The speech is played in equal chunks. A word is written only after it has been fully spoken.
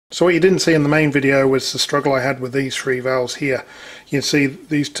So what you didn't see in the main video was the struggle I had with these three valves here. You can see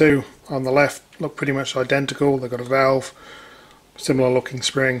these two on the left look pretty much identical. They've got a valve, similar looking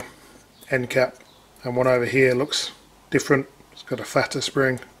spring, end cap, and one over here looks different. It's got a fatter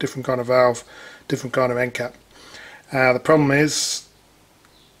spring, different kind of valve, different kind of end cap. The problem is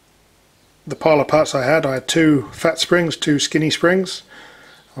the pile of parts I had two fat springs, two skinny springs.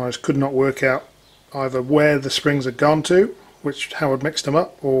 I just could not work out either where the springs had gone to, how I'd mixed them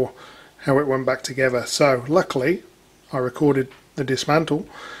up, or how it went back together. So luckily I recorded the dismantle,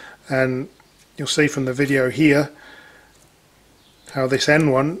 and you'll see from the video here how this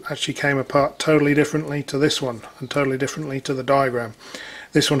end one actually came apart totally differently to this one, and totally differently to the diagram.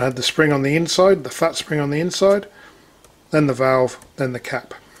 This one had the spring on the inside, the fat spring on the inside, then the valve, then the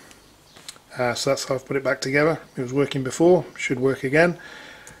cap. So that's how I've put it back together. It was working before, should work again.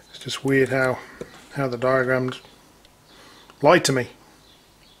 It's just weird how the diagrams lied to me.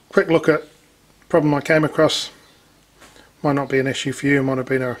 Quick look at the problem I came across. Might not be an issue for you, might have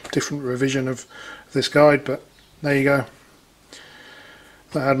been a different revision of this guide, but there you go.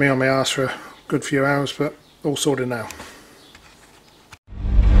 That had me on my arse for a good few hours, but all sorted now.